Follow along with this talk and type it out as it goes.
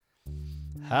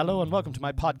Hello and welcome to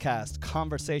my podcast,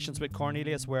 Conversations with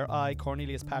Cornelius, where I,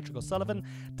 Cornelius Patrick O'Sullivan,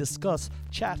 discuss,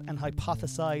 chat and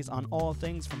hypothesize on all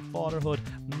things from fatherhood,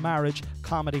 marriage,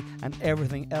 comedy and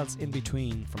everything else in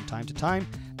between. From time to time,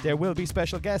 there will be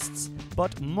special guests,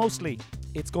 but mostly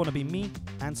it's going to be me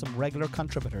and some regular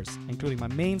contributors, including my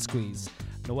main squeeze,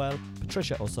 Noelle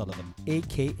Patricia O'Sullivan,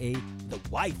 aka the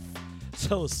wife.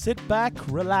 So sit back,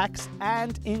 relax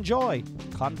and enjoy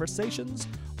Conversations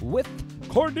with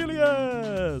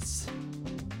Cornelius.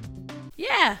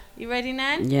 Yeah, you ready,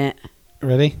 Nan? Yeah.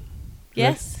 Ready?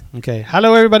 Yes. Okay.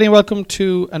 Hello, everybody, and welcome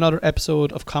to another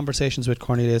episode of Conversations with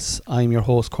Cornelius. I'm your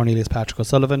host, Cornelius Patrick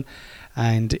O'Sullivan,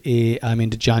 and I'm in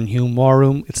the John Hume War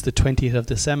Room. It's the 20th of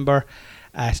December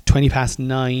at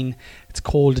 9:20. It's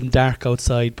cold and dark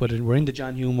outside, but we're in the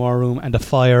John Hume War Room, and the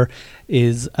fire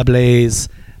is ablaze.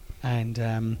 And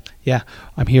I'm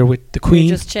here with the Queen.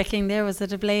 Just checking there, was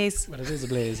it a blaze? Well, it is a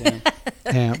blaze, yeah.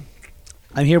 Yeah.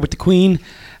 I'm here with the Queen,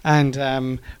 and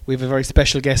we have a very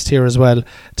special guest here as well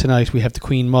tonight. We have the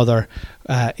Queen Mother,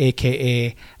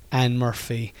 a.k.a. Anne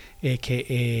Murphy,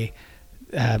 a.k.a.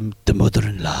 The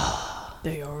mother-in-law.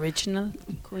 The original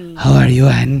Queen. How are you,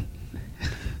 Anne?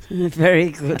 Very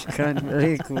good, Con,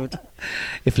 very good.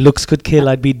 If looks could kill,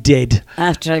 I'd be dead.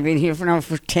 After I've been here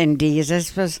for 10 days, I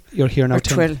suppose. You're here now Or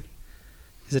 12.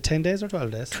 Is it 10 days or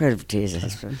 12 days? 12 days, I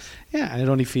suppose. Yeah, and it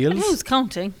only feels... And who's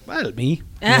counting? Well, me.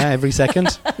 Yeah, every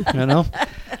second, you know.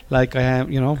 Like I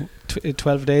am,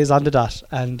 12 days on the dot.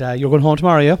 And you're going home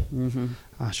tomorrow, yeah?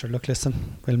 Mm-hmm. Sure, look,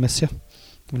 listen, we'll miss you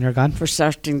when you're gone. For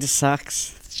sorting the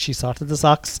socks. She sorted the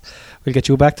socks. We'll get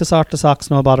you back to sort the socks,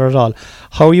 no bother at all.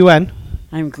 How are you, Anne?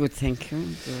 I'm good, thank you.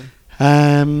 Good.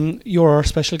 You're our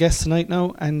special guest tonight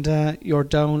now, and you're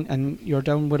down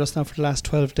with us now for the last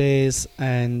 12 days,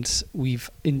 and we've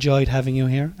enjoyed having you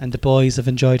here, and the boys have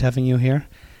enjoyed having you here,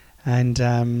 and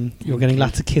you're getting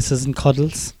lots of kisses and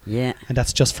cuddles. Yeah. And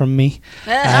that's just from me.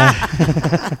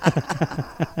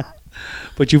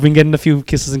 But you've been getting a few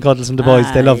kisses and cuddles from the boys.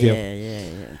 They love you. Yeah.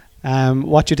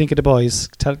 What do you think of the boys?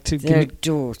 They're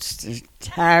dots.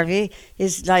 Harvey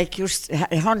is like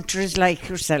Hunter is like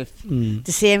yourself.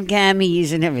 The same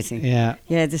gammies and everything. Yeah.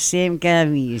 Yeah, the same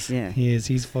gammies, yeah. He is.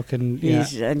 He's fucking...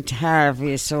 And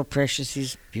Harvey is so precious.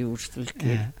 He's beautiful kid.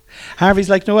 Yeah. Harvey's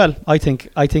like Noelle. I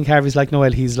think Harvey's like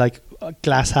Noelle. He's like a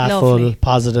glass half Lovely. full,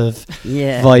 positive,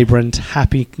 Yeah. vibrant,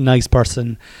 happy, nice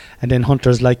person. And then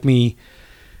Hunter's like me,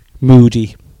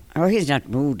 moody. Oh, he's not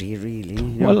moody,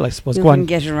 really. Well, I suppose you go can on.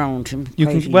 get around him. You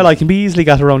quite can. Well, I can be easily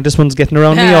got around. This one's getting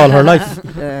around me all her life.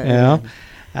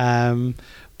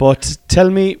 But tell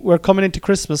me, we're coming into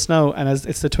Christmas now, and as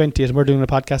it's the 20th, and we're doing a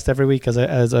podcast every week, as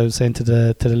I was saying to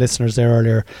the listeners there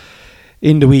earlier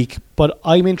in the week. But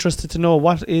I'm interested to know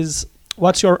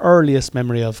what's your earliest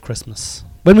memory of Christmas?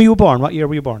 When were you born? What year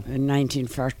were you born? In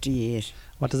 1948,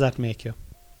 What does that make you?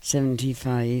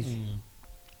 75.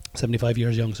 75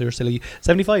 years young, so you're still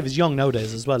 75 is young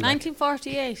nowadays as well.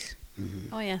 1948.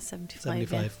 Oh yeah, 75.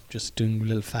 75. Yeah. Just doing a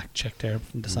little fact check there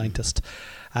from the scientist.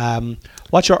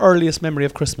 What's your earliest memory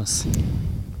of Christmas?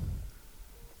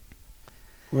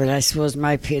 Well, I suppose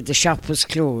the shop was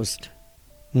closed,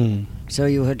 so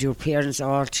you had your parents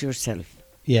all to yourself.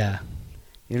 Yeah.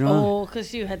 You know. Oh,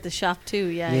 because you had the shop too.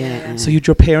 Yeah. So you'd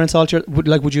your parents all to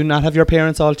would you not have your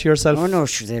parents all to yourself? Oh no,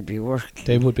 sure they'd be working.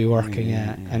 They would be working,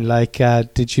 Yeah. And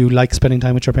did you like spending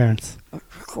time with your parents?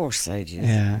 Of course I did.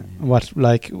 Yeah. What,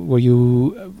 were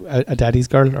you a daddy's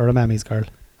girl or a mammy's girl?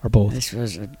 Or both? This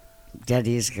was a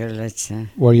daddy's girl, I'd say.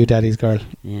 Were you daddy's girl?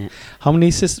 Yeah. How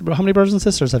many brothers and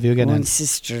sisters have you again? One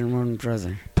sister and one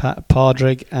brother.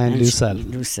 Padraig and Lucille.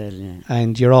 Lucille, yeah.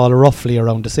 And you're all roughly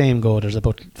around the same go. There's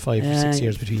about 5 or 6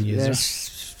 years between you.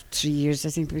 There's 3 years, I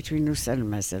think, between Lucille and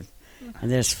myself.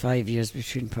 And there's 5 years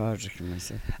between Padraig and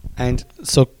myself. And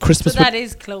so Christmas... So that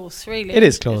is close, really. It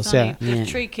is close, yeah. There's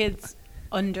 3 kids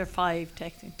under 5,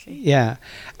 technically. Yeah.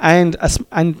 And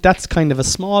that's kind of a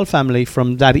small family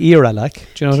from that era, do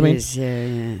you know what I mean?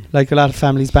 Yeah. Like a lot of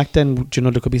families back then,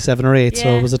 there could be 7 or 8, so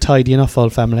Yeah. it was a tidy enough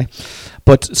old family.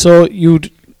 But so you'd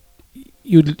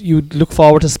look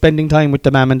forward to spending time with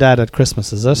the mum and dad at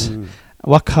Christmas, is it?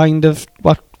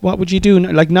 What would you do?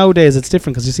 Like nowadays it's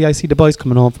different, because I see the boys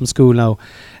coming home from school now.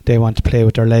 They want to play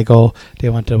with their Lego, they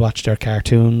want to watch their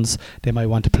cartoons, they might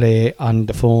want to play on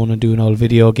the phone and do an old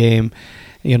video game.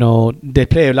 They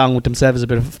play along with themselves, a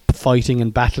bit of fighting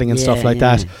and battling and stuff like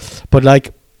that. But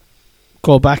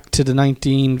go back to the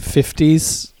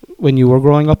 1950s when you were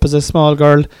growing up as a small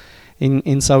girl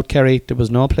in South Kerry, there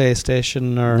was no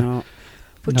PlayStation or... No.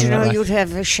 But you'd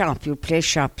have a shop, you'd play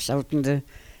shops out in the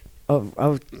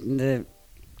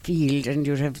field, and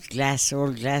you'd have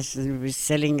old glass, and we were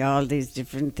selling all these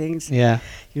different things. Yeah.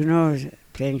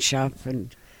 playing shop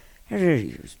and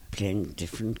he was playing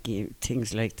different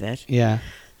things like that. Yeah.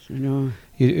 You know.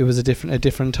 It was a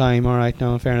different time, all right.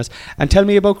 Now, in fairness, and tell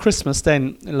me about Christmas.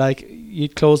 Then, like,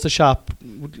 you'd close the shop.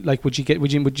 Like, would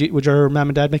your mum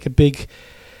and dad make a big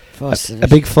Fuss. a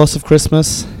big fuss of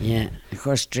Christmas? Yeah, of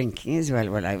course, drinking as well.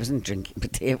 Well, I wasn't drinking,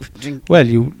 but they were drinking. Well,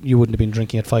 you wouldn't have been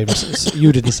drinking at 5 or 6.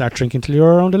 You didn't start drinking till you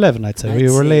were around 11, I'd say.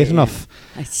 You were late enough.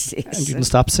 I'd say. And you didn't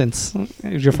stop since.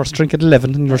 Your first drink at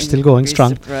 11 and you're still going Be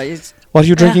strong. surprised. What are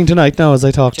you drinking tonight now as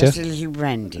I talk to you? Just a little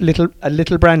brandy. A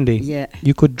little brandy? Yeah.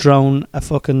 You could drown a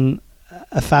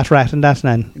fat rat in that,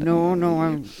 Nan. No,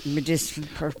 I'm medicinal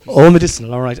purpose. Oh,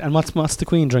 medicinal, all right. And what's the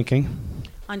Queen drinking?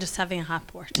 I'm just having a hot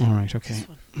port. All right, okay. This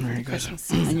one, Very for good. Christmas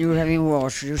season. And you're having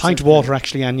water. You're Pint of water,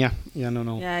 actually, Anne, yeah. Yeah,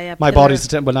 no. Yeah. My pillar.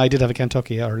 body's... Well, I did have a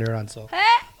Kentucky earlier on, so...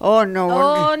 Oh, no.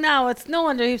 Oh, no, it's no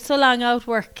wonder he was so long out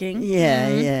working.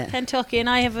 Yeah. Kentucky, and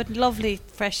I have a lovely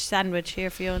fresh sandwich here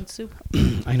for you and soup.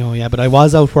 I know, yeah, but I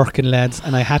was out working, lads,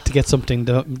 and I had to get something.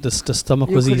 The stomach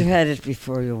You was could have eating. had it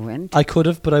before you went. I could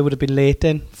have, but I would have been late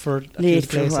then for a few Late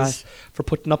for places. what? For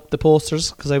putting up the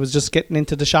posters, because I was just getting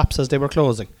into the shops as they were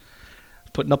closing.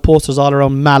 Putting up posters all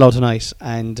around Mallow tonight,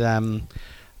 and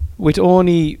with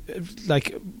only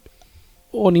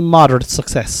moderate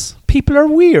success. People are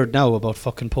weird now about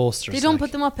fucking posters. They don't like.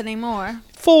 put them up anymore.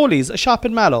 Foley's, a shop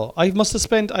in Mallow. I must have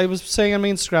spent, I was saying on my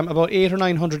Instagram, about 800 or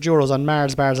 900 euros on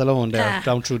Mars bars alone there,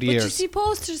 down through the But years. you see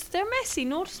posters, they're messy.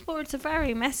 Noticeboards are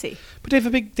very messy. But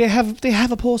they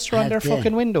have a poster on their Have they?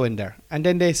 fucking window in there. And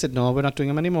then they said, no, we're not doing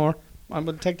them anymore. I'm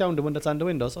going to take down the one that's on the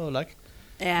window. So, like,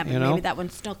 Yeah, but You know? maybe that one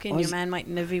snuck in. Was- Your man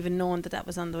mightn't have even known that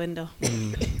was on the window.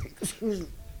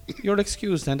 you're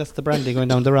excused then. That's the brandy going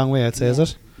down the wrong way, I'd say, is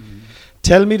it?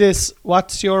 Tell me this.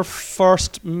 What's your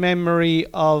first memory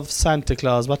of Santa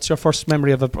Claus? What's your first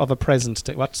memory of a present?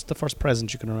 What's the first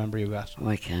present you can remember you got? Oh,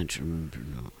 I can't remember,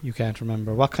 no. You can't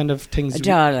remember. What kind of things? A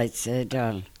doll, I'd say, a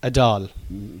doll. A doll.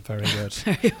 Mm. Very good.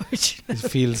 Very original. It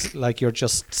feels like you're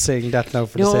just saying that now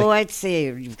for the No, sake. I'd say,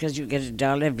 because you get a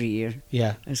doll every year.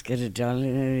 Yeah. Let's get a doll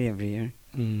every year.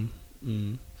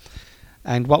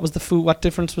 And what was the food? What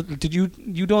difference was? Did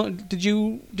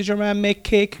your mum make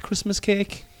cake? Christmas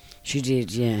cake? She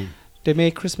did, yeah. They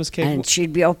make Christmas cake. And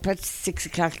she'd be up at 6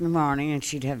 o'clock in the morning and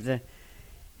she'd have the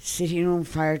sitting room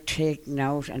fire taken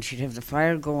out and she'd have the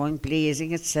fire going,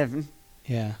 blazing at 7.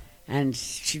 Yeah. And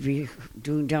she'd be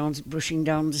brushing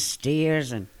down the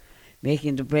stairs and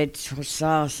making the bread for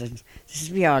sauce. And this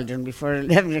would be all done before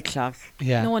 11 o'clock.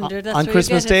 Yeah. No wonder that's on where you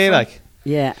Christmas get it Day, from. like.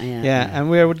 Yeah. And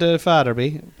where would the father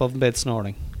be? Above in bed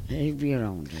snoring. He'd be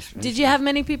around us. Did you have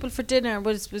many people for dinner?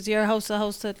 Was your house a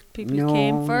house that people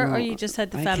came for, or you just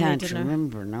had the family I can't dinner?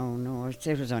 remember. No. I'd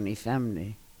say it was only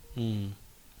family. Mm.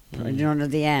 None of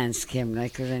the aunts came,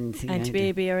 like, or anything. Auntie like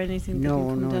Baby or anything? No,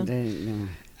 didn't come down? no.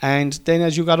 And then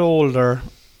as you got older,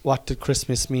 what did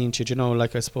Christmas mean to you? Do you know,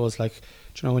 like, I suppose, like,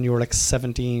 do you know, when you were like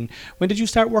 17? When did you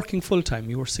start working full time?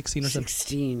 You were 16 or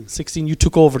 16. 16, you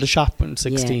took over the shop in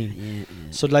 16. Yeah.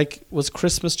 So, like, was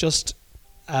Christmas just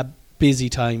a busy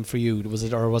time for you? Was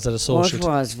it a social? It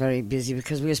was very busy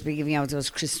because we used to be giving out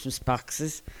those Christmas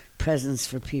boxes, presents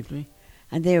for people,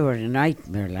 and they were a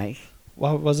nightmare, like.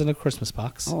 What was in a Christmas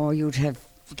box? Oh, you'd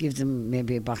give them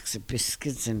maybe a box of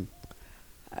biscuits, and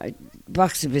a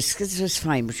box of biscuits was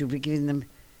fine, but you'd be giving them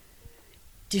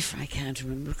I can't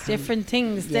remember. Different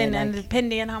things Yeah, then, like and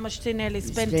depending on how much they nearly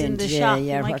spent in the yeah, shop,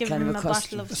 yeah, you might what give kind them of a a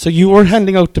bottle of. So you were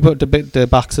handing out the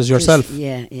boxes yourself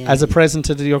Yeah. as a present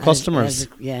to your customers?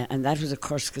 Yeah, and that was a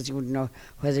curse because you wouldn't know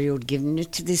whether you would given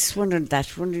it to this one or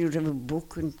that one. You'd have a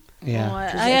book and Yeah. Oh,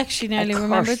 It was I a- actually nearly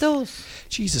remember course. those.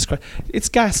 Jesus Christ. It's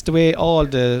gas the way all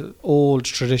the old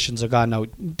traditions are gone now.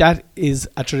 That is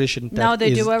a tradition. That Now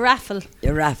they is do a raffle.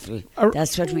 a raffle. A-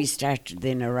 That's what we started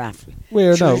then, a raffle.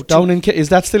 Where Sure, now? Down in... Is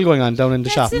that still going on down in the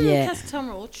shop? That's in Yeah.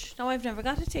 Castleton-Roach. No, I've never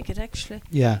got a ticket actually.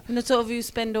 Yeah. And it's over you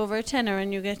spend over a tenner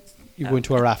and you get You go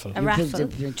into a raffle. a You raffle.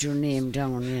 put your name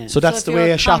down, yeah. So that's if the you're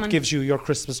way a shop common- gives you your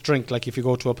Christmas drink. Like if you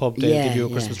go to a pub, they'll Yeah, give you a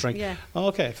yeah. Christmas drink. Yeah. Oh,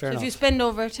 okay, fair So if enough. you spend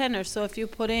over a tenner, so if you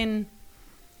put in,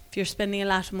 if you're spending a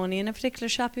lot of money in a particular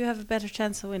shop, you have a better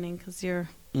chance of winning because you're.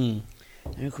 Mm.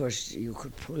 And of course, you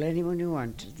could pull anyone you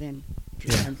wanted then. If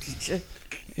you Yeah. wanted to.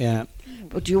 Yeah,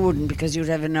 But you wouldn't because you'd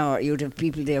have an hour. You'd have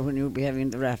people there when you'd be having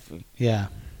the raffle. yeah,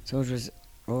 So it was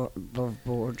above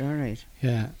board, all right.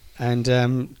 yeah. And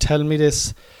tell me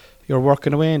this. You're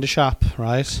working away in the shop,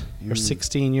 right? You're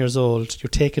 16 years old. You're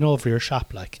taking over your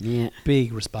shop, like. Yeah.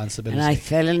 Big responsibility. And I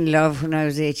fell in love when I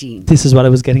was 18. This is what I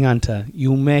was getting onto.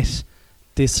 You met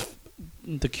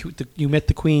you met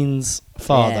the Queen's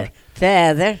father.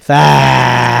 Father.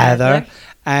 Father.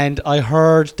 and I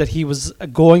heard that he was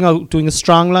going out doing a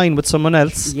strong line with someone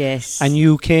else, Yes. and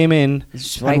you came in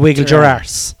Swiped and wiggled her your out.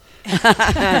 arse.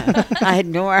 I had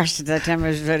no arse at that time. I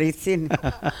was very thin.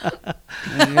 I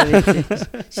was very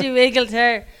thin. She wiggled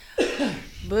her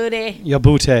booty. Your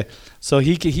booty. So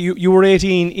you were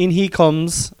 18. In he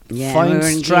comes. Yeah, Fine we were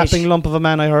engaged. strapping lump of a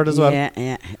man. I heard as well. Yeah,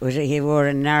 yeah. He wore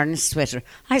a Narn sweater.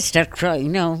 I start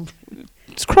crying now.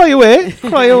 Just cry away,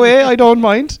 cry away. I don't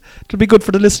mind. It'll be good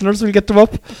for the listeners. We'll get them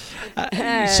up.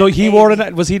 So he wore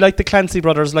it. Was he like the Clancy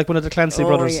brothers, like one of the Clancy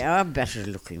brothers? Yeah, I'm better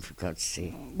looking, for God's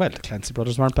sake. Well, the Clancy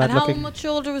brothers weren't bad And how looking. much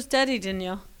older was Daddy than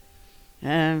you?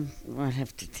 I'll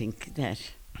have to think that.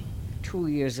 2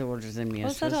 years older than me. I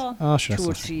Was that suppose. all? Oh, sure. 2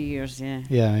 or so- 3 years, yeah.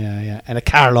 Yeah. And a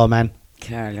Carlo man.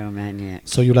 Carlo, man, yeah.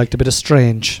 So you liked a bit of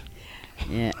strange.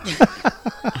 Yeah.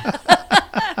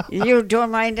 You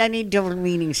don't mind any double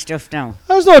meaning stuff now?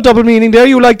 There's no double meaning there.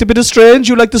 You liked a bit of strange.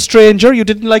 You liked the stranger. You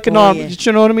didn't like a Oh, normal. yeah.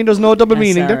 You know what I mean? There's no double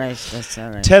meaning there. That's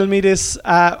all right. Tell me this.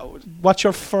 What's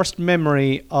your first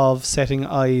memory of setting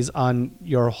eyes on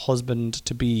your husband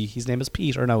to be? His name is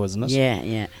Peter now, isn't it? Yeah,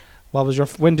 yeah. What was your?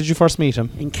 When did you first meet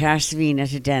him? In Carsveen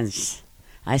at a dance.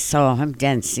 I saw him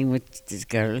dancing with this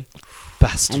girl.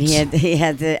 Bastards. And he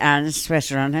had the Arnold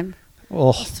sweater on him.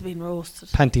 Oh, Must have been roasted.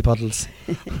 panty puddles.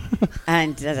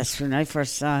 And that's when I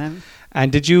first saw him.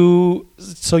 And did you?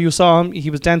 So you saw him. He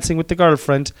was dancing with the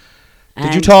girlfriend. Did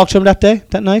you And- talk to him that day,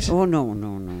 that night? Oh, no.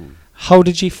 How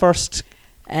did you first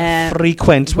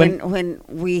frequent? When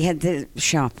we had the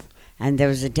shop and there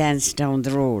was a dance down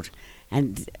the road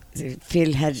and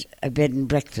Phil had a bed and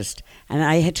breakfast and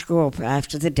I had to go up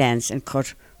after the dance and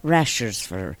cut rashers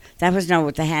for her. That was now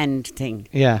with the hand thing.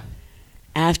 Yeah.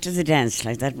 After the dance,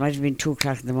 like that might have been 2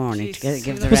 o'clock in the morning to Jesus.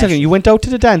 give the Wait a second. rashers. You went out to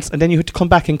the dance and then you had to come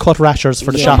back and cut rashers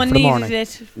for the Yeah. shop Someone for the needed morning.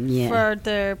 it Yeah. for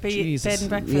their Jesus. bed and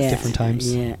breakfast. Yeah, Different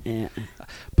times. Yeah.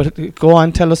 But go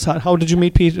on, tell us how did you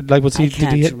meet Peter? Like, was he? I Did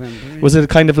can't he? remember. Was it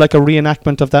kind of like a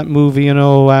reenactment of that movie?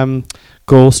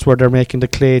 Ghost, where they're making the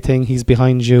clay thing. He's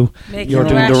behind you. Making You're the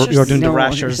doing the rashers. you're doing the No.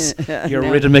 rashers. You're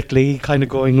No. rhythmically kind of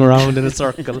going around in a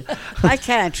circle. I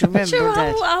can't remember Sure,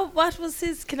 that. what was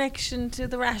his connection to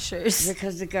the rashers?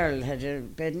 Because the girl had a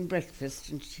bed and breakfast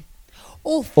and she,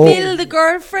 Oh, Phil, the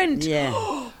girlfriend. yeah.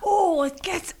 Oh, it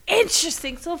gets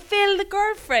interesting. So Phil, the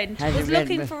girlfriend, Had was a red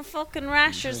looking bit. for fucking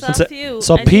rashers So, off you.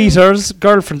 so and you- Peter's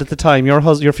girlfriend at the time, your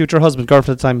future husband,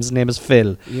 girlfriend at the time, his name is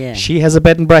Phil. Yeah. She has a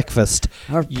bed and breakfast.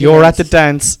 Her You're at the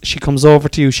parents- dance. She comes over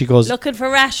to you. She goes, looking for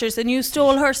rashers, and you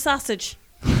stole her sausage.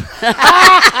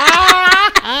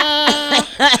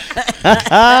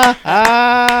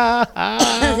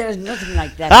 There's nothing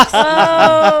like that.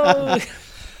 Oh,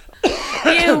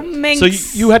 you minx. So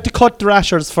you had to cut the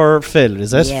rashers for Phil,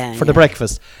 is it? Yeah, for the yeah.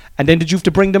 breakfast, and then did you have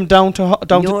to bring them down to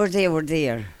No, they were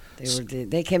there.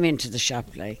 They came into the shop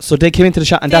like. So they came into the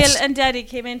shop, and Phil that's and Daddy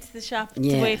came into the shop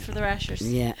Yeah. to wait for the rashers.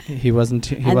 Yeah. he wasn't.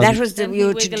 He And wasn't. that was the Then he you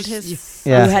wiggled his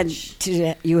Yeah.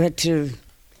 you had to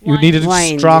You wine. needed a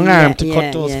Wine, strong yeah, arm to yeah,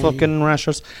 cut those yeah, fucking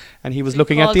rashers, and he was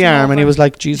looking Called at the him arm, and he over. was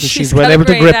like, "Jesus, she's She's well got a able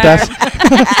to great grip arm. that.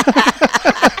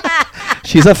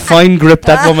 She's a fine grip,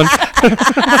 that woman."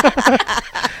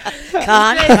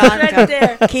 Right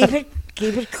there.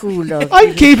 keep it cool though.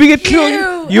 I'm keeping it cool.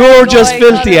 You You're just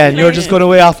annoying filthy, and you're mother. just going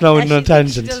away off now And in a she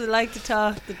tangent. doesn't like to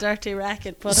talk the dirty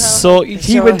racket, but So he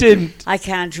So- went in. I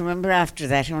can't remember after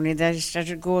that. Only that I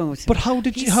started going with him. But how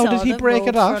did He you? How did saw he the break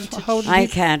it road off? frontage. How did I he?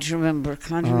 can't remember.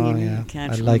 Can't Oh really. yeah,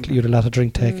 Can't I remember. like you'd a lot of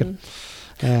drink taken.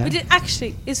 Yeah. But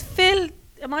actually, is Phil?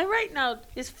 Am I right now?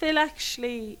 Is Phil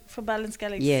actually from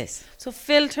Ballinskellig? Yes. So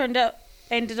Phil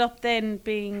ended up then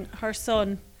being her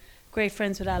son, great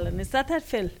friends with Alan. Is that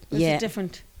Phil? Or is Yeah. it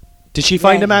different? Did she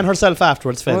find Yeah. a man herself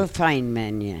afterwards, Phil? Oh, fine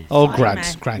man, yeah. Oh, Fine grand,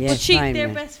 man. grand. Yeah. But she, fine, they're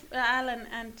man. best. Alan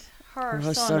and her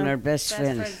Her son, son are are best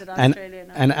friends. in And Australia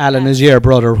now. and Alan is your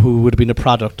brother, who would have been a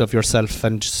product of yourself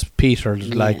and just Peter,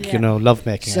 like Yeah. love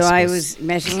making. So I suppose.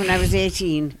 met him when I was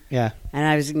 18, Yeah. and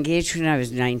I was engaged when I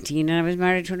was 19, and I was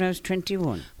married when I was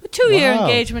 21. A 2-year Wow.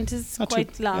 engagement is Not too-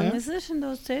 quite long, yeah. is it, in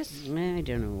those days? I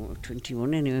don't know,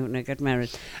 21 anyway when I got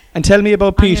married. And tell me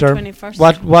about On your Peter.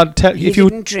 21st. He If you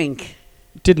didn't drink.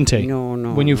 didn't he? No,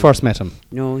 no. When you no. first met him,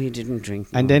 No, he didn't drink.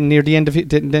 and no. then near the end of it,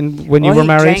 then when you Oh, were he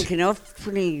married, drank enough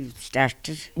when he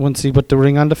started. once he put the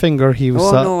ring on the finger, he was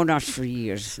Oh, no, not for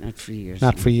years. Not for years.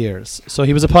 not for years. So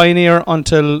he was a pioneer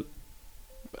until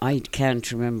I can't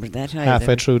remember that either.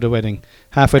 halfway through the wedding,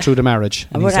 halfway through the marriage.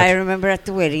 And he But I said, remember at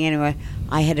the wedding anyway,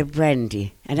 I had a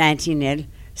brandy, and Auntie Nell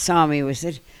saw me with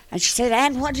it, and she said,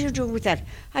 "Anne, what do you do with that?"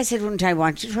 I said, "Wouldn't I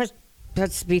want it?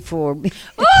 What's before me?"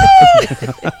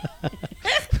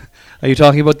 "Are you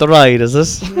talking about the ride? Is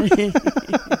this?"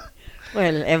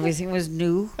 Well, everything was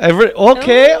new.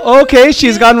 Okay,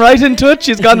 she's gone right into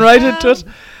it.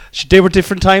 They were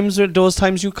different times. Those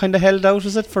times you kind of held out,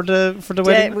 is it, for the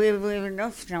wedding? We were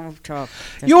enough now of talk.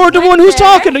 You're the Right one who's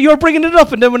there. talking. You're bringing it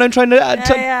up, and then when I'm trying to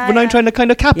when I'm trying to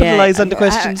kind of capitalize on the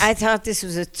questions. I thought this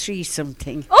was a threesome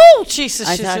thing. Oh, Jesus,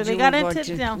 I she thought should you have got were into going it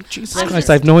to- now. Jesus I'm Christ, just-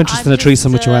 I have no interest in a I'm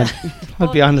threesome with just, Joanne. I'll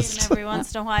poking be in honest. every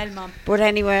once in a while, Mum. But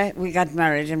anyway, we got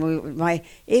married, and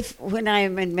when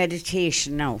I'm in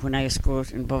meditation now, when I was going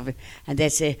in Bovey, and they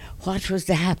say, "What was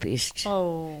the happiest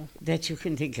Oh. that you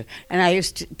can think of?" And I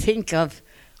used to think of,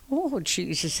 "Oh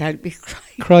Jesus, I'll be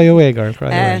crying." Cry away, girl. Cry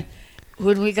away.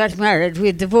 When we got married, we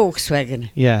had the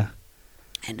Volkswagen, Yeah.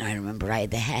 and I remember I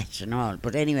had the hat and all.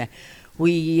 But anyway,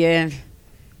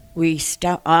 we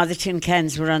stopped. All the tin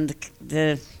cans were on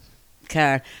the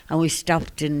car, and we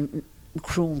stopped in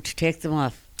Croom to take them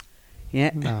off.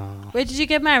 Yeah, Oh, Where did you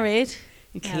get married?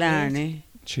 in Killarney.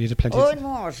 she did plenty. Oh, in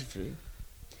Waterville.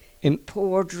 In-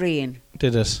 poured rain.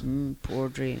 Did it?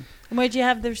 Poured rain. And where did you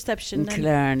have the reception In then?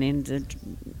 Killarney.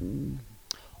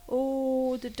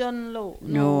 Oh, the Dunlow.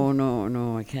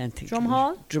 No, I can't think. Drum of it.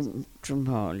 Hall? Drum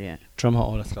Hall, yeah.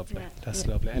 Drumhall. Oh, that's lovely. Yeah. That's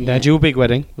lovely. And had you a big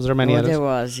wedding? Was there many Oh, others? there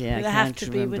was, yeah. Will I it have can't to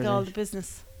be remember with all the that.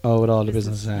 business? Oh, with all the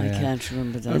business. I Yeah. can't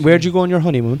remember that. And where'd you go on your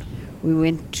honeymoon? We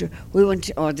went to,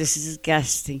 oh, this is a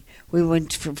gas thing.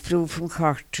 Flew from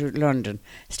Cork to London,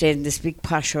 stayed in this big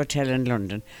posh hotel in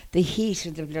London. The heat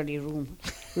of the bloody room.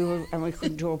 And we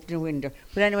couldn't open the window.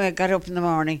 But anyway, I got up in the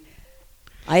morning.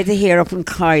 I had the hair up in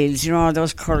coils, all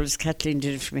those curls. Kathleen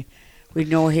did it for me. We'd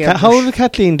no hair. How did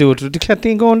Kathleen do it? Did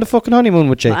Kathleen go on the fucking honeymoon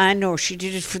with you? I know, she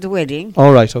did it for the wedding.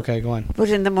 All right, okay, go on. But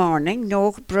in the morning,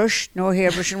 no brush, no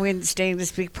hairbrush, and we were staying in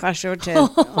this big posh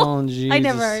hotel. Oh, Jesus. I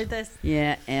never heard this.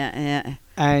 Yeah.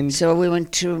 And So we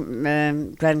went to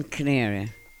Gran Canaria.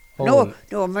 oh, No,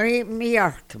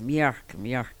 Mallorca.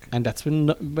 and that's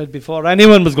but before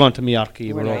anyone was going to Mallorca,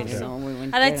 you were Well, over there. no, we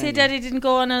went And I'd there say and- Daddy didn't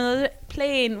go on another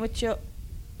plane with you.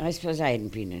 I suppose I hadn't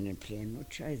been in a plane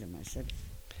much either myself.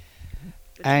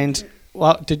 And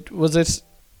was it?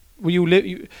 Were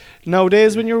you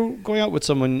nowadays when you're going out with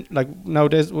someone, like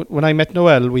nowadays when I met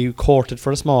Noelle, we courted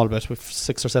for a small bit with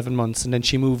 6 or 7 months, and then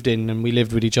she moved in and we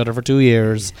lived with each other for 2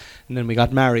 years, and then we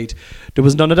got married. There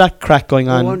was none of that crack going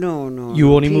on. Oh no.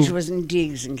 You only Peter moved. was in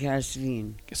Diggs in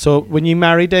Carsveen. So when you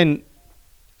married then,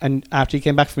 and after you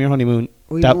came back from your honeymoon,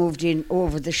 We that moved in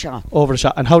over the shop. over the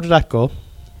shop, and how did that go?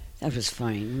 That was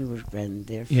fine. We were grand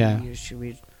there for Yeah. years. So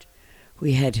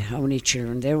we had how many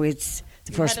children there?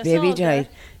 The You first had us baby all there? died.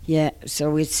 Yeah, so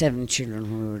we had 7 children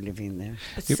when we were living there.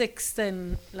 At Yep. 6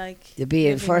 then, like. The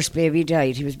living- first baby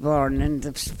died. He was born on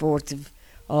the 4th of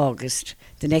August,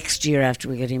 the next year after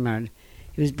we got him married.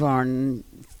 He was born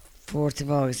 4th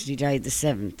of August. He died the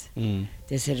 7th.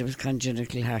 They said it was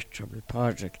congenital heart trouble,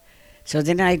 Padraig. So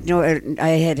then I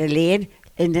had Elaine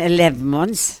in 11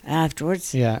 months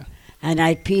afterwards, Yeah, and I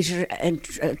had Peter in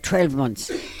 12 months.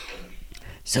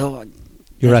 So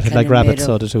you were that at it like kinda made rabbits, up-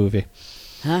 so the two of you.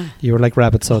 Huh? You were like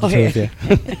rabbits, so the Oh, two of you.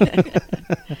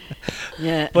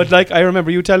 Yeah. But like I remember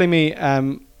you telling me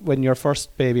when your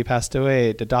first baby passed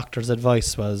away, the doctor's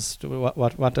advice was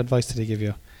what advice did he give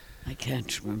you? I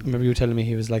can't remember. Remember you telling me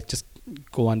he was like, just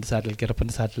go on the saddle, get up on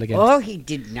the saddle again. Oh, he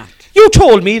did not. You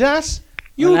told me that.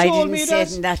 You Well, told I me didn't say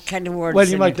that. it in that kind of words. Well,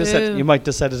 you might anyway. have said you might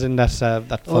have said it in that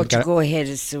that Oh, to photograph. go ahead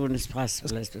as soon as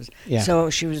possible, I suppose. Yeah. So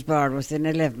she was born within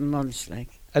 11 months, like.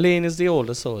 Elaine is the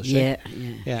oldest, so is she? Yeah.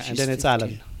 Yeah, and She's then it's 50.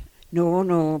 Alan.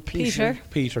 No, Peter.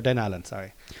 Peter, then Alan.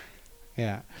 Sorry.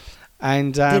 Yeah,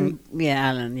 and Then,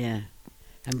 Alan, yeah.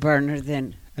 And Bernard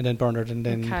then. and then Bernard, and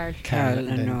then Carl. Carl and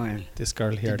and then Noel. this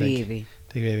girl here, The the baby.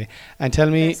 baby. And tell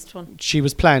me, Best one. she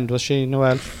was planned, was she,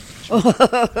 Noel?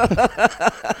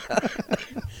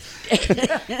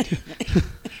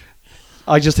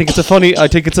 I just think it's a funny. I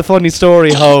think it's a funny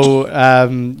story how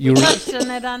you. Touched on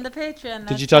it on the Patreon.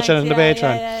 Did you last touch on it night. on the Yeah,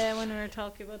 Patreon? Yeah, when we were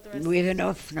talking about the rest. We've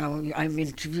enough now. I'm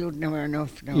interviewed now. We're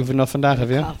enough now. You've enough on that,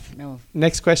 have you? Cough now.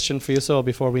 Next question for you, so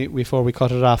before we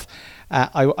cut it off,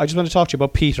 I just want to talk to you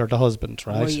about Peter, the husband,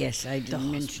 right? Oh yes, I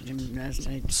didn't mention him last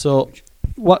night. So,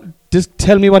 just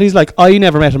tell me what he's like. I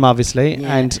never met him, obviously,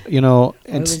 Yeah. and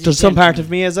and was he there's some part gentleman?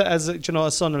 of me as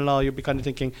a son-in-law, you'd be kind of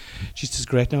thinking, "Geez, it's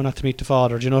great now not to meet the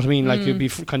father." Do you know what I mean? Like you'd be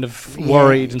kind of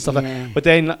worried and stuff like. Yeah. But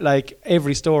then, like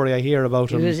every story I hear about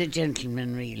He him, was a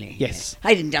gentleman, really. Yes.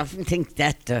 I didn't often think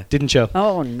that, though. didn't you?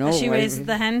 Oh no! And she I- raised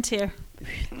the hand here.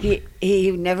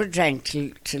 He never drank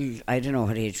till I don't know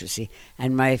what age was he.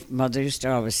 And my mother used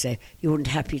to always say, "You weren't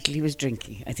happy till he was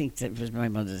drinking." I think that was my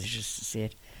mother that used to say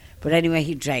it. But anyway,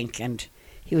 he drank and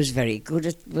he was very good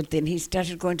at. But then he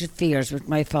started going to fairs with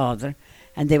my father,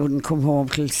 and they wouldn't come home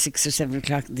till 6 or 7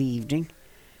 o'clock in the evening.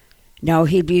 Now,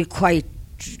 he'd be a quiet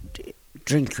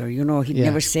drinker, you know, he'd Yeah.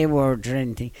 never say a word or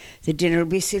anything. The dinner would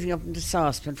be sitting up in the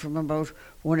saucepan from about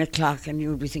 1 o'clock, and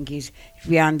you'd be thinking he'd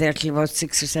be on there till about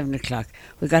 6 or 7 o'clock.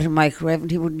 We got a microwave,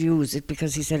 and he wouldn't use it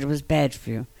because he said it was bad for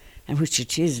you, and which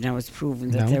it is now. It's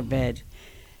proven that No. they're bad.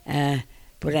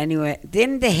 But anyway,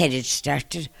 then the headache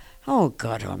started. Oh,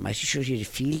 God almighty, sure he'd a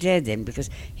field day then, because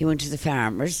he went to the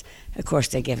farmers. Of course,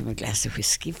 they gave him a glass of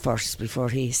whiskey first before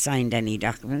he signed any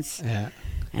documents. Yeah.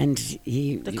 And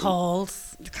The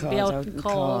calls. the Be out in and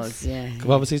calls. yeah.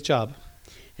 What was his job?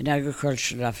 An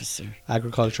agricultural officer.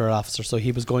 Agriculture officer. So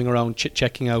he was going around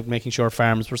checking out, making sure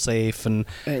farms were safe and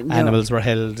No. animals were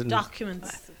held. And,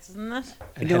 Documents, isn't it?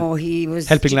 and No, he was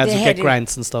helping lads the to head get of-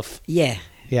 grants and stuff. Yeah,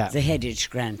 Yeah. the headage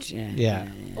grant. Yeah, Yeah.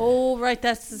 Oh, right,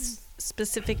 that's the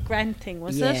specific grant thing,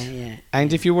 was yeah, it? yeah.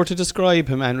 And if you were to describe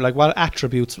him, and like what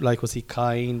attributes, like was he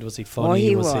kind? Was he funny? Oh,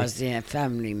 he was, yeah,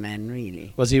 family man,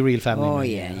 really. Was he a real family Oh, man?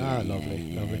 yeah, yeah, Ah, yeah, lovely,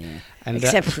 yeah, lovely. yeah. And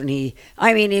Except when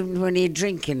even when he'd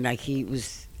drinking, like he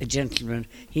was a gentleman,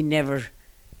 he never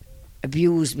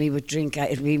abused me with drink.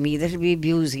 It'd be me that'd be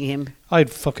abusing him.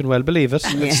 I'd fucking well believe it.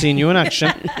 Yeah. I've seen you in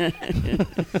action.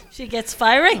 She gets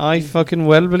fiery. I fucking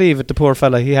well believe it. The poor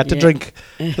fella, he had to Yeah. drink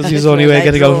because he's the only way I of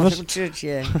getting out drove of him it. to it,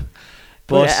 yeah.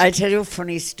 But But I'll tell you a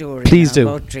funny story Please now do.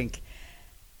 about drink.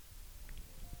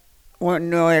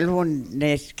 Noel one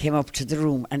night came up to the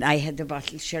room and I had the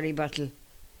bottle, sherry bottle,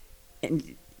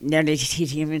 and nearly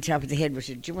hitting him on top of the head with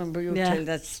it. Do you remember you Yeah. tell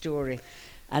that story?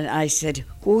 And I said,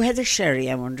 who had the sherry,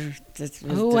 I wonder? That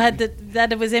was Who had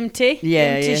that it was empty? Yeah,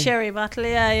 Empty yeah. sherry bottle.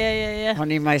 Yeah.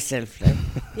 Only myself, like.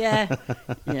 Yeah.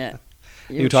 Yeah.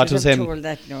 You thought should it was have him. told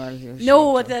that, Noel. You should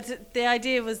No, have told. that the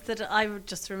idea was that I would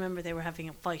just remember they were having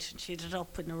a fight and she'd it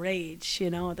up in a rage, you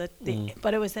know.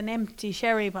 But it was an empty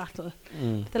sherry bottle.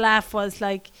 Mm. The laugh was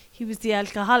like he was the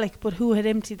alcoholic, but who had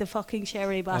emptied the fucking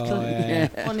sherry bottle? Oh, yeah,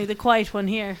 yeah. Only the quiet one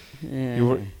here.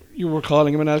 Yeah. You were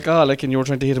calling him an alcoholic, and you were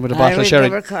trying to hit him with a I bottle of would sherry.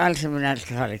 never called him an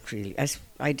alcoholic, really.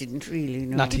 I didn't really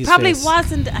know. Not He his probably face.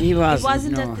 wasn't. He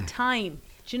wasn't, no. at the time.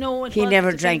 Do you know what? He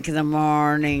never drank in the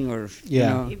morning, or Yeah.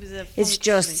 You know. He was a It's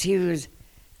just he was,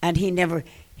 and he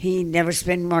never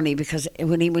spent money because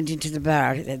when he went into the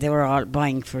bar, they were all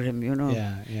buying for him, you know.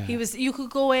 Yeah, yeah. He was. You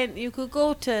could go in. You could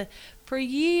go to for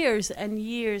years and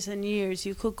years and years.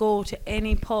 You could go to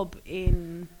any pub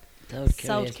in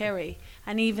South Kerry,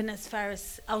 and even as far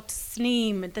as out to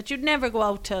Sneem, that you'd never go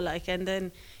out to, like. And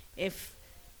then, if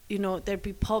you know, there'd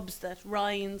be pubs that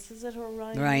Ryan's, is it or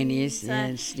Ryan's? Ryan's, yeah,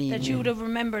 and Sneem, that you yeah. would have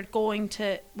remembered going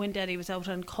to when Daddy was out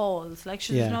on calls. Like,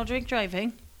 there's Yeah. no drink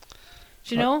driving.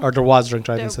 Do you know? Or there was drink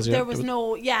driving. there, says there yeah. was It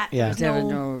no, yeah, Yeah. There there were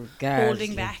was no no guards. holding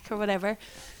like. back or whatever.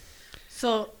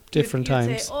 So Different you'd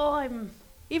times. Say, oh, I'm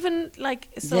even like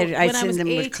so I'd when I send was them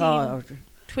 18, with call.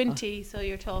 20. So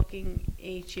you're talking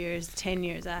 8 years, 10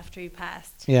 years after he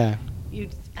passed. Yeah.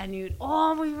 You'd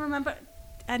we remember,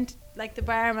 and like the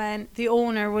barman, the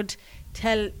owner would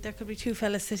tell there could be two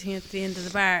fellas sitting at the end of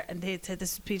the bar, and they'd say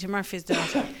this is Peter Murphy's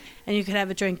daughter, and you could have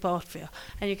a drink bought for you,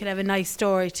 and you could have a nice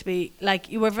story to be like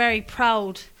you were very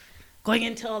proud going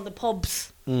into all the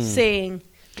pubs saying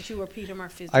that you were Peter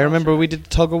Murphy's daughter. I remember we did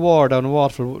tug of war down in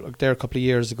Waterford there a couple of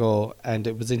years ago, and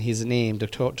it was in his name. The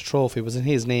trophy was in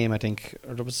his name, I think,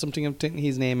 or there was something in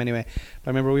his name anyway. But I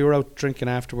remember we were out drinking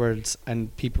afterwards,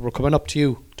 and people were coming up to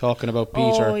you talking about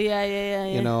Peter. Oh yeah.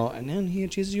 You know, and then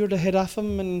Jesus, you're the head of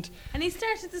him, and And he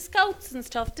started the scouts and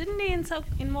stuff, didn't he?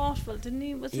 In Waterville, didn't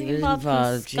he? Was He he was involved in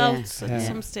involved, yeah. scouts at Yeah.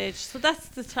 some stage? So that's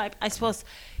the type, I suppose.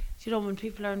 You know, when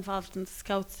people are involved in the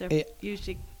scouts, they're Yeah.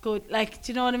 usually good. Like,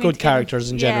 do you know what I mean? good To get them- characters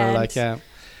in general, and like yeah.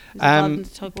 he was involved Um, in the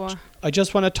tug war. I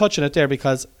just want to touch on it there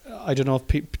because I don't know if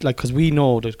because we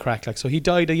know the crack. Like, so he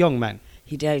died a young man.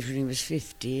 He died when he was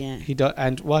 50. Yeah. He died,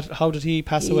 and how did he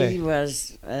pass He away?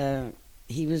 was.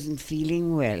 He wasn't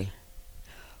feeling well.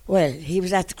 Well, he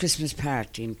was at the Christmas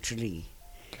party in Tralee.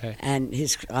 Okay. And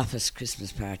his office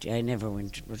Christmas party. I never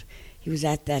went, but he was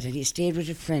at that, and he stayed with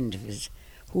a friend of his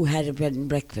who had a bed and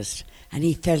breakfast, and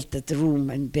he felt that the room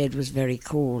and bed was very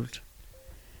cold.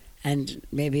 And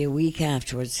maybe a week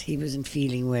afterwards, he wasn't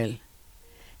feeling well.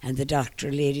 And the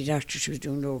doctor, lady doctor, she was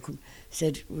doing locum,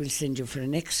 said, we'll send you for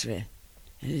an x-ray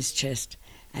in his chest.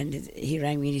 And he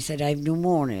rang me and he said, I have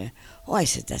pneumonia. Oh, I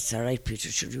said, that's all right, Peter,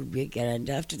 should you be grand.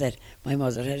 After that, my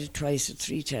mother had it twice or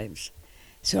 3 times.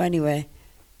 So anyway,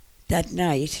 that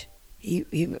night, he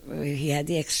had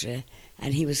the x-ray,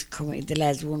 and he was coming, the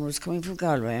lads, one was coming from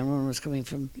Galway and one was coming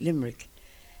from Limerick.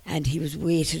 And he was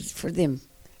waited for them,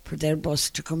 for their bus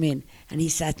to come in, and he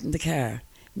sat in the car.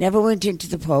 Never went into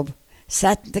the pub,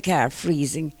 sat in the car,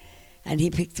 freezing, and he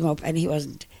picked them up, and he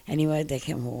wasn't. Anyway, they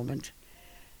came home,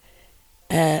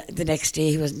 The next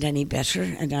day he wasn't any better,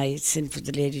 and I sent for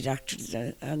the lady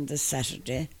doctor on the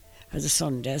Saturday or the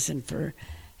Sunday. I sent for her,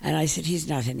 and I said, he's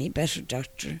not any better,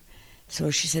 doctor.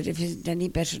 So she said, if he isn't any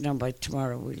better now, by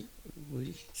tomorrow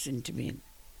we'll send him in.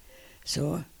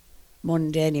 So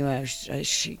Monday anyway,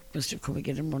 she must have come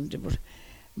again on Monday, but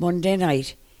Monday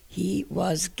night he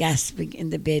was gasping in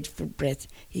the bed for breath.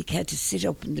 He had to sit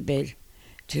up in the bed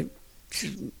to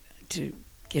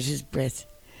get his breath.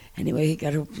 Anyway, he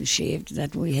got up and shaved, and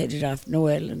that we headed off,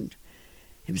 Noel and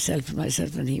himself and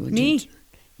myself, and he went in. Me?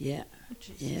 Yeah. Oh,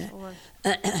 Jesus, Yeah. Lord.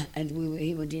 And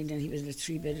he went in, and he was in a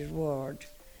 3-bedded ward,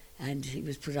 and he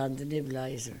was put on the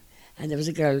nebulizer. And there was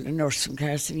a girl, a nurse from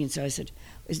Carcevine, so I said,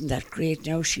 isn't that great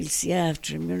now? She'll see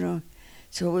after him, you know.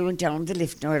 So we went down the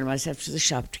lift, Noel and myself, to the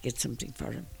shop to get something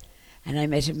for him. And I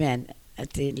met a man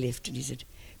at the lift, and he said,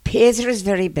 Peter is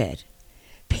very bad.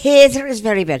 Peter is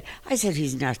very bad. I said,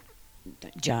 he's not,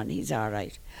 John, he's all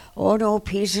right. Oh, no,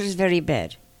 Peter is very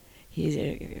bad. He's,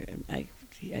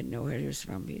 I know where he was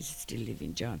from. He's still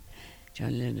living, John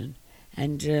Lennon.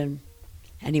 And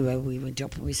anyway, we went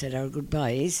up and we said our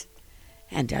goodbyes.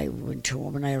 And I went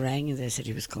home and I rang, and they said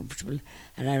he was comfortable.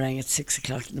 And I rang at 6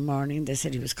 o'clock in the morning, and they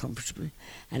said he was comfortable.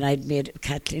 And I'd made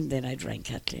Kathleen, then I'd rang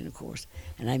Kathleen, of course.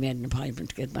 And I made an appointment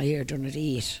to get my hair done at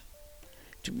 8.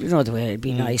 You know the way it'd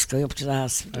be nice going up to the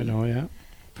hospital. I know, yeah.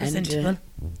 Presentable.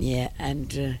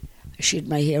 And she had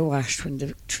my hair washed when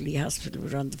the Tralee Hospital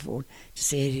were on the phone to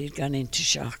say he'd gone into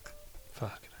shock.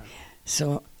 Fuck.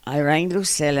 So I rang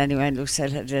Lucille anyway, and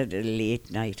Lucille had a late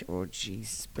night. Oh,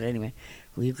 jeez. But anyway,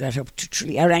 we got up to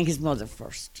Tralee. I rang his mother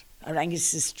first. I rang his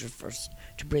sister first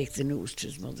to break the news to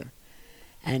his mother.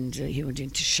 And he went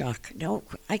into shock. No,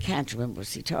 I can't remember,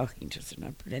 was he talking to us or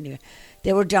not? But anyway,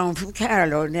 they were down from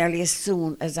Carlow nearly as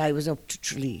soon as I was up to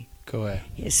Tralee. Go away.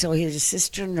 Yeah, so he had a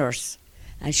sister nurse,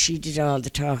 and she did all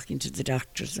the talking to the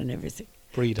doctors and everything.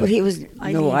 Breda. But he was,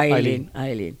 no, Eileen.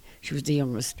 Eileen. She was the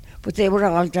youngest. But they were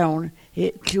all down,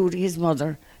 including his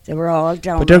mother. They were all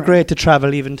down. But they're around. great to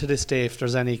travel even to this day if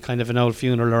there's any kind of an old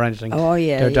funeral or anything. Oh,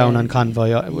 yeah. They're down yeah, on convoy,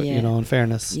 yeah. you know, in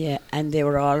fairness. Yeah, and they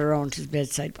were all around his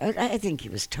bedside. I think he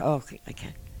was talking.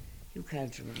 You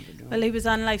can't remember. No. Well, he was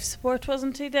on life support,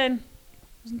 wasn't he then?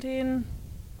 Wasn't he in...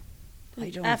 I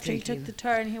don't After he think took the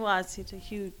turn, he was.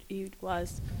 He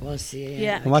was. Was he?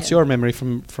 Yeah. And what's your memory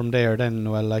from there then,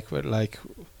 Noel? Like Well,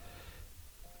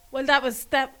 that was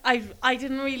that. I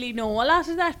didn't really know a lot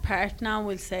of that part. Now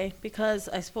we'll say, because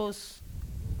I suppose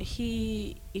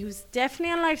he was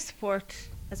definitely on life support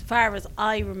as far as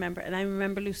I remember, and I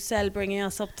remember Lucille bringing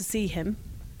us up to see him,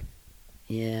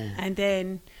 Yeah. and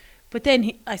then, but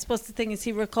then I suppose the thing is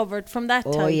he recovered from that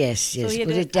time. Oh, yes. So he had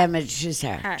But a it damaged his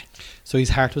heart. so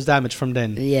his heart was damaged from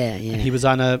then. Yeah. And he was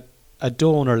on a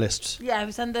donor list. Yeah, he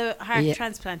was on the heart Yeah.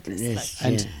 transplant list. Yes.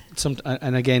 Like. And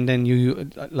and again then you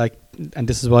like, and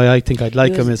this is why I think I'd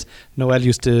like Yes. him, is Noel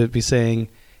used to be saying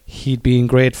he'd be in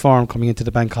great form coming into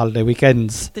the bank holiday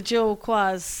weekends. The joke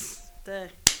was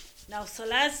now, so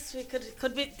lads,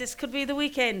 this could be the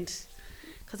weekend,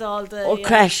 because all the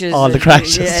crashes. All the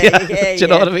crashes, yeah. Do you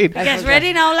know what I mean? Get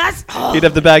ready now, lads. He'd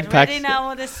have the bag Get packed. ready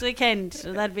now this weekend.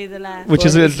 So that'd be the last. Which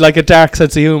is like a dark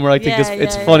sense of humour. I think Yeah,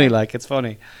 it's yeah, funny. yeah. Like it's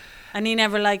funny. And he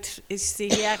never liked. You see,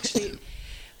 he actually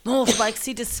motorbikes.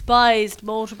 He despised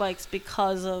motorbikes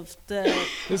because of the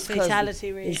His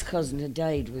fatality rate. His cousin had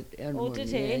died with. did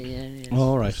he? Yeah.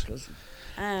 Oh, right. His cousin.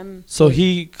 So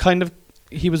he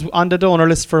was on the donor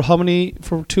list for how many?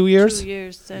 For 2 years. 2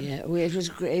 years. Then. Yeah, well, it was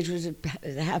great. It was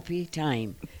a happy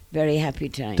time, very happy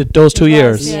time. Those 2 It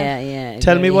was, years. yeah.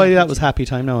 Tell me very why happy that was time. happy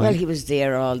time now. Well, eh? he was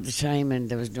there all the time, and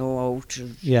there was no out.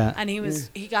 Yeah. And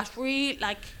he got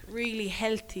really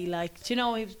healthy. Like, do you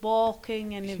know, he was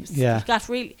walking, and he got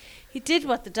really. He did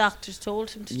what the doctors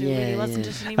told him to do. Yeah, really, wasn't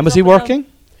yeah. it? And was he up and down. working?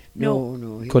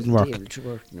 No. He Couldn't wasn't work. able to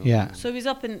work. No. Yeah. So he was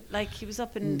up in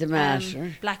The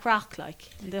Mater. Black Rock, like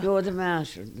No, the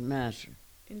Mater.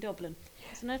 in Dublin,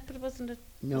 wasn't it? But it wasn't it.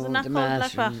 No, Was it not the called Mater.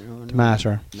 Black Rock? No, The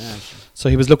Mater. Mater. So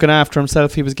he was looking after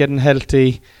himself. He was getting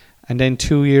healthy, and then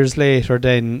 2 years later,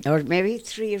 then Or maybe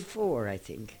 3 or 4, I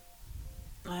think.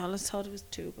 I always thought it was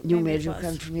 2. But You maybe made it your was.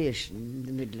 confirmation in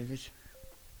the middle of it.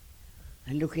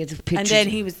 And look at the pictures.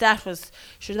 And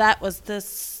then that was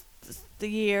the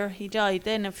year he died.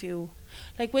 Then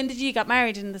like, when did you got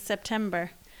married? In the September,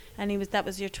 and that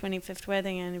was your 25th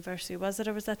wedding anniversary, was it,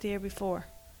 or was that the year before?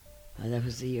 Oh, that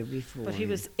was the year before. But he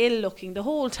was ill looking the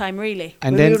whole time, really.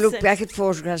 and When then you look back at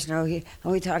photographs now, we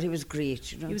thought he was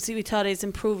great, you know. We thought he was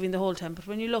improving the whole time, but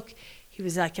when you look, he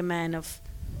was like a man of,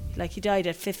 like, he died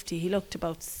at 50. He looked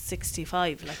about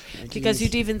 65, like, because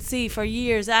geez. you'd even see for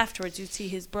years afterwards, you'd see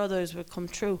his brothers would come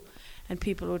through, and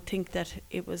people would think that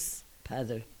it was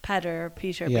Padder.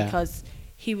 Peter, Yeah. because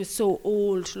he was so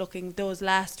old looking those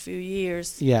last few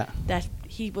years Yeah. that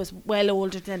he was well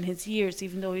older than his years,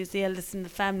 even though he was the eldest in the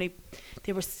family.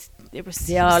 They all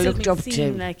still looked up to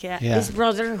seen him. like, yeah. Yeah. His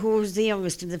brother, who was the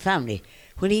youngest in the family,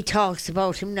 when he talks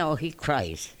about him now, he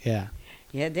cries. Yeah.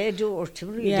 Yeah, they adored him.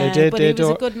 Really. Yeah, did, but they he was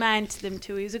a do- good man to them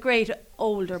too. He was a great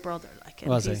older brother, like, and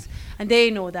Was he? and they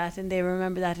know that, and they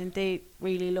remember that, and they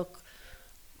really look.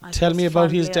 I Tell suppose, me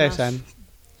about his fondly on death, it. Anne.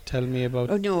 Tell me about.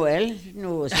 Oh, Noel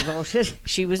knows about it.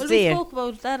 She was Well, we there. spoke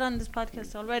about that on this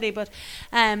podcast already, but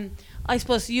I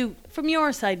suppose you, from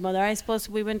your side, Mother, I suppose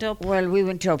we went up Well, we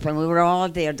went up and we were all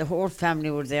there. The whole family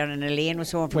were there, and Elaine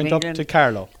was home from Went up England. to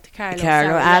Carlo. to Carlo. Carlo.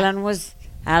 sorry, yeah.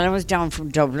 Alan was down from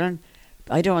Dublin.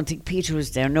 I don't think Peter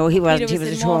was there. No, he wasn't. He was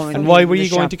was in at home. Morpeth. And in why the were you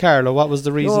going shop. to Carlo? What was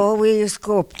the reason? No, we used to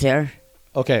go up there.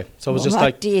 Okay, so it was just what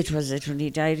like date was it when he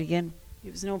died again?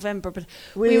 It was November, but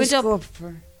We We used went to go up- up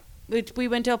for. we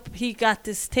went up. He got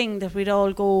this thing that we'd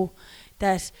all go.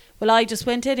 That I just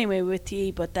went anyway with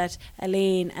you, but that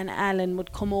Elaine and Alan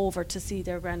would come over to see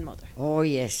their grandmother. Oh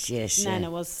yes, yes.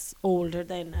 Nana was older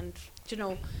then, and you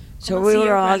know. So come and we see were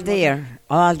your all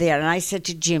grandmother. there, and I said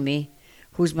to Jimmy,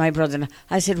 who's my brother,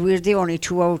 I said, we're the only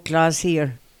two outlaws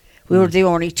here. We were the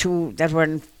only two that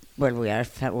weren't, well, we are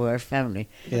family.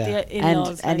 But yeah. the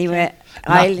in-laws, And anyway,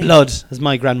 Not blood, as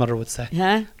my grandmother would say.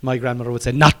 Huh? My grandmother would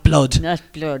say, not blood. Not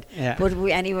blood. Yeah. But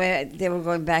anyway, they were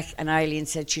going back, and Eileen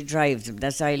said she drives them.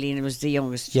 That's Eileen, was the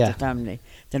youngest Yeah. of the family,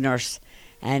 the nurse.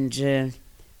 And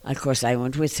of course, I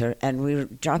went with her, and we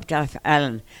dropped off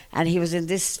Alan, and he was in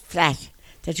this flat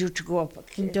that you had to go up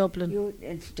In Dublin.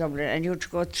 in Dublin, and you had to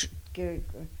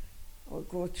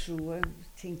go through a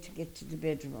thing to get to the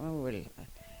bedroom. Oh well.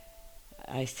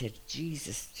 I said,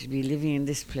 Jesus, to be living in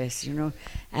this place, you know.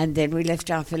 And then we left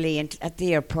off Elaine at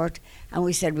the airport, and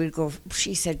we said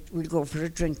she said we'll go for a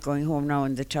drink going home now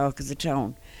in the talk of the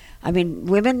town. I mean,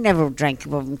 women never drank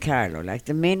above in Carlo. Like,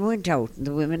 the men went out and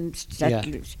the women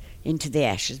settled into the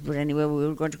ashes. But anyway, we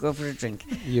were going to go for a drink.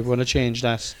 You're going to change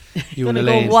that. You and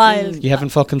Gonna go Elaine. wild. You haven't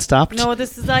fucking stopped. No,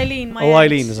 this is Eileen. My Oh, aunt.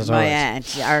 Eileen, is it? My Alright.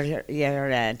 aunt,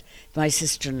 her aunt, my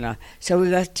sister-in-law. So we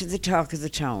got to the talk of the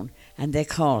town, and they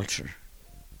called her.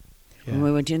 Yeah. When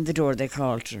we went in the door, they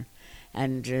called her,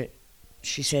 and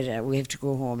she said, we have to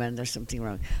go home and there's something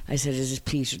wrong. I said, is it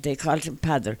Peter? They called him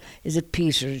Padder. Is it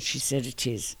Peter? And she said, it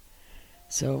is.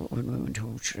 So when we went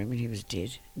home, sure, I mean, he was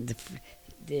dead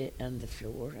on the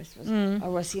floor, I suppose. Mm. Or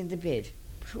was he in the bed?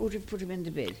 Who would have put him in the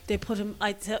bed? They put him.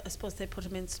 I suppose they put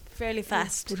him in fairly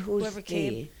fast. But who's whoever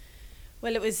came. they?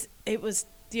 Well, it was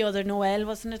the other Noel,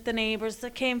 wasn't it? The neighbours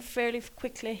that came fairly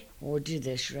quickly. Oh, did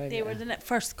they? Sure, They were the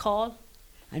first call.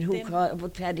 And who them. called?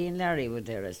 But Paddy and Larry were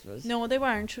there, I suppose. No, they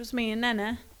weren't. It was me and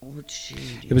Nana Oh, she.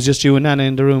 It was just you and Nana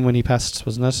in the room when he passed,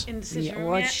 wasn't it? in the sitting Yeah, room.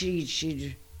 what Yeah.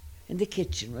 she in the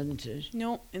kitchen, wasn't it?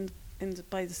 No,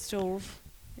 by the stove.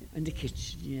 In the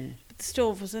kitchen, yeah. But the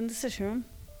stove was in the sitting room.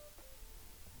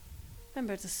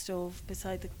 Remember the stove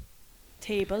beside the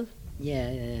table Yeah.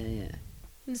 in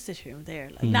the sitting room there,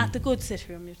 like Mm. not the good sitting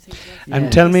room. You'd think. Of. Yeah.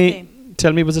 And tell This me,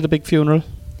 thing. was it a big funeral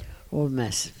Oh,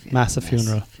 massive. Yeah, Massive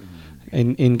funeral.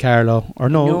 in Carlo? Or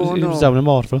no, No, it was no. down in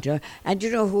Waterville. And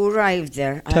you know who arrived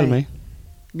there? Tell me.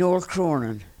 Noel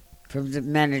Cronin, from the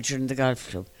manager in the golf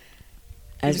club.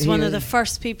 He was one of the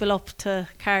first people up to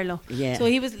Carlo. Yeah. So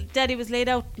Daddy was laid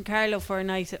out in Carlo for a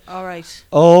night. All right.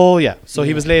 Oh, yeah. So he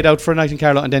Yeah. was laid out for a night in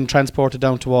Carlo and then transported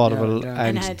down to Waterville. Yeah.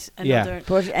 And And, had yeah. another.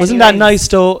 But Wasn't that anyway, nice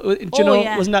though? Do you Oh, know,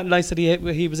 yeah. wasn't that nice that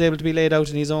he was able to be laid out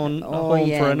in his own home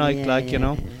yeah, for a night, yeah, like, yeah, you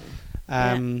know?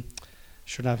 yeah.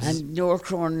 Sure, that was. And Noel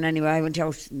Cronin, anyway, I went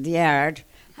out in the yard,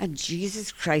 and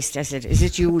Jesus Christ, I said, is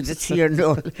it you that's here,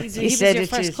 Noel? He He was said your it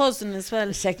first is. cousin as well.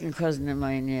 A second cousin of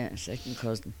mine, yeah, second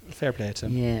cousin. Fair play to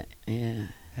him. Yeah, yeah.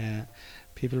 Yeah.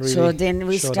 People really. So then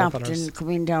we showed their stopped colours. in,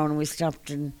 coming down, we stopped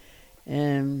in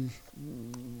Devon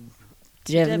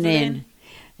Devon Inn.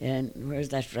 And where's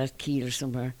that, Rathkeil or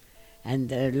somewhere? And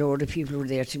a load of people were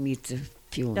there to meet the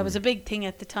funeral. That was a big thing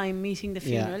at the time, meeting the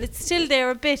Yeah. funeral. It's still there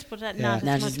a bit, but Yeah. not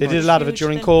Not as as much. They did a much. lot of it Huge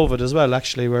during then. COVID as well,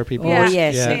 actually, where people. Oh, Yeah.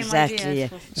 yes, Yeah. Same exactly, idea, I yeah.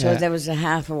 suppose. So Yeah. there was a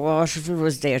half of Waterville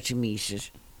was there to meet it.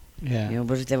 Yeah. You know,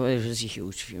 but it was a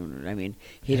huge funeral. I mean,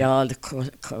 he had all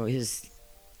his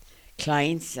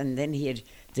clients, and then he had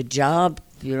the job,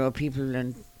 you know, people,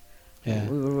 and Yeah.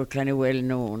 we were kind of well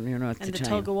known, you know, at And the the time.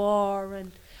 tug of war,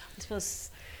 and I suppose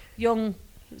he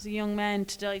was a young man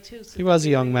to die too. So He was a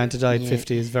young man to die at Yeah.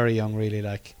 50. He's very young, really.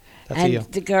 Like, that's a And young.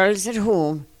 the girls at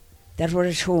home, that were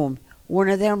at home, one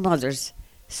of their mothers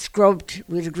scrubbed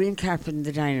with a green carpet in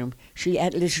the dining room. She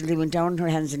had literally went down on her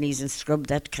hands and knees and scrubbed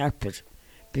that carpet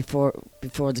before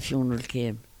the funeral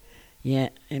came. Yeah,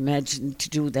 imagine to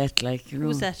do that, like, you know.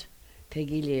 Who's that?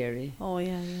 Peggy Leary. Oh,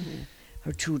 yeah.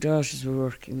 Her 2 daughters were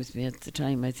working with me at the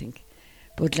time, I think.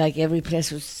 But like every place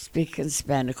was spick and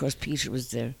span. Of course, Peter was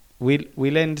there.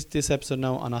 We'll end this episode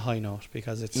now on a high note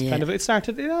because it's kind of it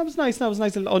started. It was nice. That was a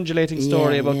nice little undulating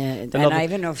story about. Yeah. The And love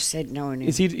I've enough said now.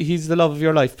 Is he's the love of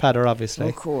your life, Padder? Obviously.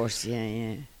 Of course,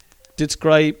 yeah.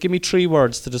 Give me 3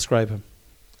 words to describe him.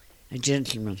 A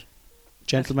gentleman.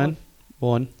 Gentleman.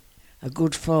 1. A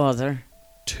good father.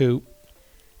 2.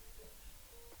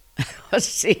 What's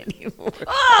say anymore?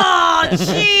 Oh,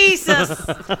 Jesus!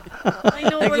 I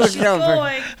know where good she's lover.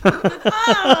 going.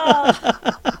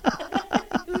 Oh.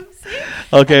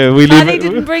 Okay, we leave Paddy it.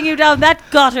 didn't bring you down that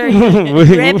gutter.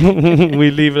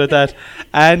 We leave it at that.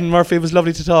 Anne Murphy, it was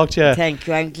lovely to talk to you. Thank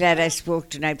you. I'm glad I spoke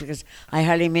tonight because I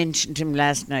hardly mentioned him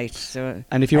last night. So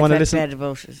And if you I want to felt listen, bad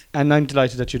about it. and I'm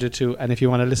delighted that you did too. And if you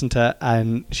want to listen to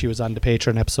Anne, she was on the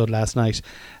Patreon episode last night.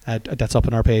 That's up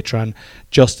on our Patreon.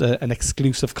 Just an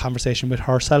exclusive conversation with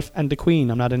herself and the Queen.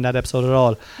 I'm not in that episode at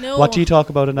all. No. What do you talk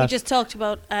about in We that? just talked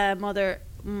about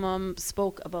Mum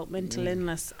spoke about mental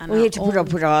illness. And We had to put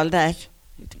up with all that.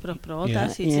 to put up with all Yeah.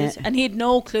 that. He did. And he had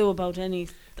no clue about any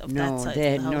of that No, side they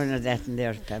of had the house. none of that in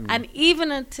their family. And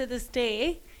even to this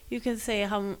day, you can say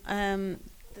how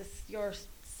your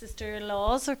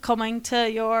sister-in-laws are coming to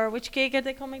your... Which gig are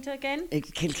they coming to again?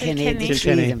 Kilkenny, Kilkenny. the three of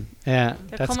Kilkenny. them. Yeah,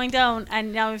 They're coming down.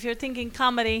 And now if you're thinking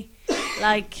comedy,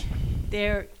 like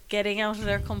they're getting out of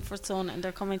their comfort zone and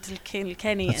they're coming to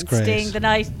Kilkenny That's and great. staying the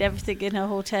night and everything in a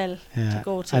hotel to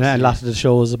go to. And a lot of the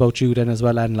show is about you then as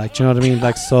well, and like, do you know what I mean?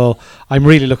 Like, so I'm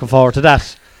really looking forward to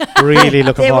that. Really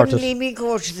looking They forward to wouldn't it. leave me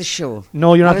go to the show.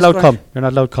 No, you're I not was allowed to going- come. You're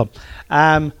not allowed to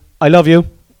come. I love you.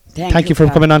 Thank you for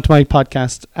Pat. coming on to my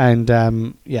podcast.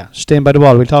 And staying by the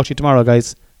wall. We'll talk to you tomorrow,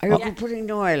 guys. Are you putting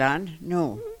the oil on?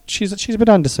 No. She's been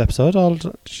on this episode.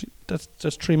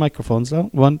 There's 3 microphones now.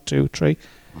 1, 2, 3.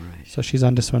 All right. So she's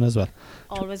on this one as well.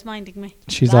 Always minding me.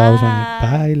 She's Bye. always on.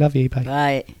 Bye. Love you. Bye.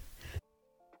 Bye.